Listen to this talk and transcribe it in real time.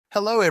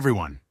Hello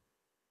everyone!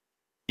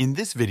 In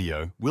this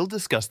video, we'll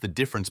discuss the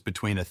difference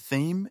between a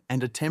theme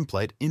and a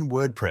template in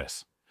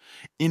WordPress.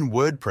 In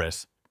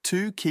WordPress,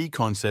 two key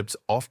concepts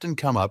often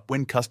come up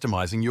when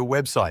customizing your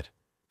website: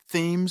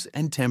 themes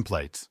and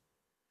templates.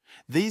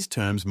 These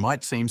terms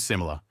might seem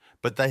similar,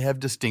 but they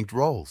have distinct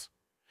roles.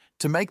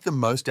 To make the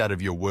most out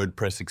of your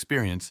WordPress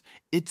experience,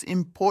 it's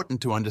important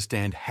to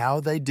understand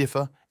how they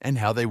differ and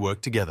how they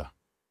work together.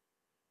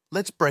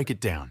 Let's break it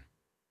down.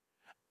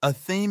 A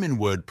theme in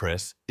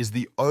WordPress is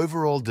the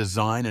overall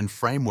design and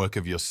framework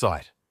of your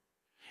site.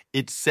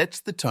 It sets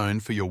the tone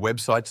for your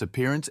website's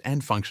appearance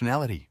and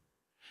functionality.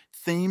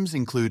 Themes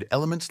include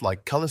elements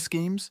like color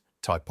schemes,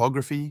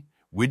 typography,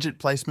 widget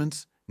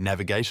placements,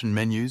 navigation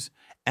menus,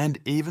 and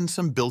even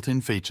some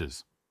built-in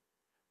features.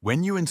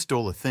 When you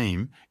install a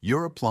theme,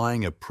 you're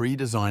applying a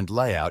pre-designed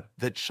layout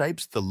that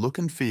shapes the look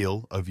and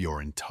feel of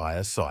your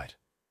entire site.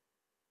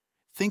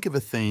 Think of a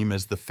theme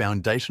as the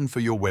foundation for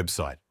your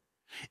website.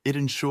 It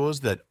ensures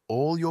that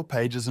all your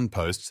pages and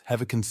posts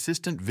have a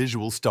consistent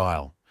visual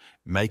style,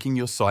 making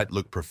your site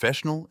look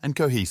professional and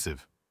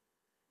cohesive.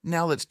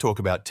 Now let's talk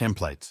about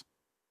templates.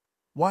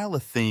 While a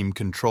theme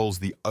controls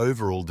the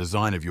overall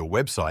design of your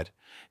website,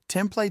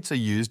 templates are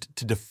used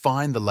to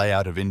define the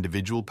layout of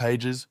individual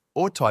pages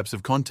or types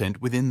of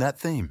content within that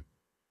theme.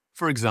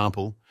 For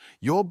example,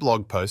 your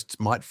blog posts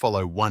might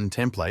follow one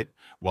template,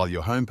 while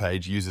your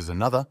homepage uses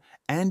another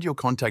and your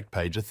contact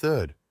page a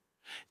third.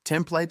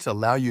 Templates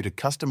allow you to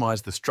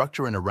customize the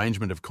structure and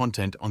arrangement of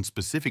content on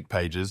specific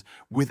pages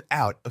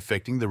without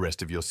affecting the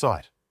rest of your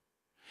site.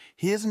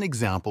 Here's an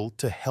example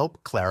to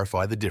help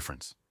clarify the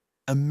difference.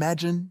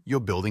 Imagine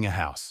you're building a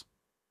house.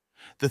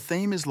 The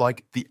theme is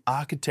like the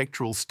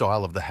architectural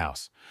style of the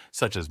house,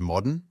 such as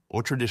modern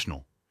or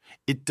traditional.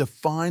 It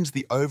defines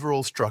the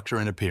overall structure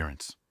and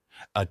appearance.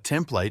 A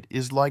template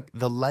is like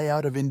the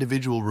layout of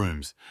individual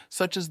rooms,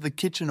 such as the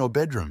kitchen or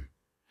bedroom.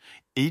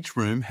 Each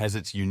room has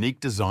its unique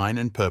design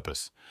and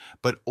purpose,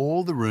 but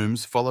all the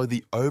rooms follow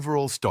the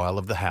overall style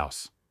of the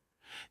house.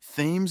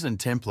 Themes and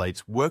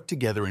templates work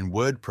together in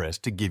WordPress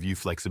to give you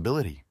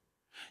flexibility.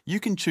 You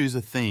can choose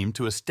a theme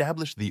to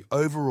establish the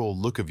overall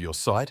look of your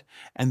site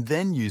and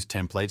then use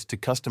templates to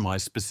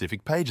customize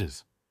specific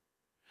pages.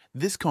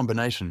 This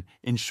combination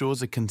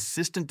ensures a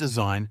consistent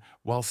design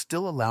while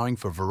still allowing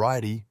for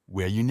variety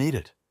where you need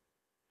it.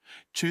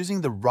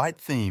 Choosing the right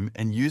theme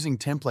and using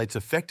templates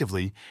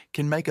effectively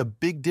can make a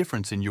big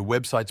difference in your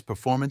website's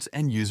performance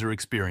and user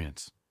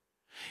experience.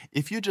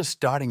 If you're just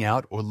starting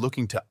out or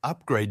looking to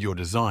upgrade your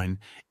design,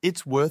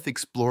 it's worth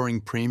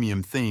exploring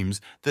premium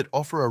themes that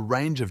offer a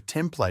range of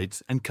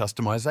templates and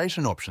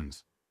customization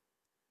options.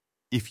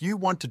 If you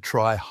want to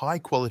try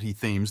high-quality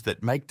themes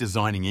that make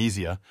designing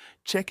easier,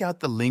 check out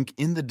the link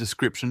in the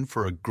description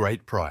for a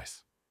great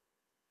price.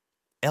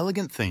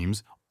 Elegant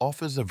Themes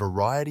offers a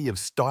variety of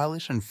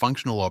stylish and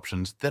functional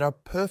options that are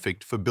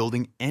perfect for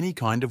building any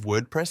kind of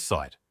WordPress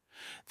site.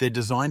 They're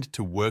designed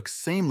to work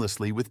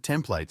seamlessly with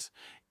templates,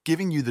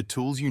 giving you the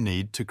tools you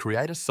need to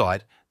create a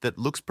site that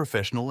looks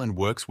professional and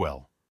works well.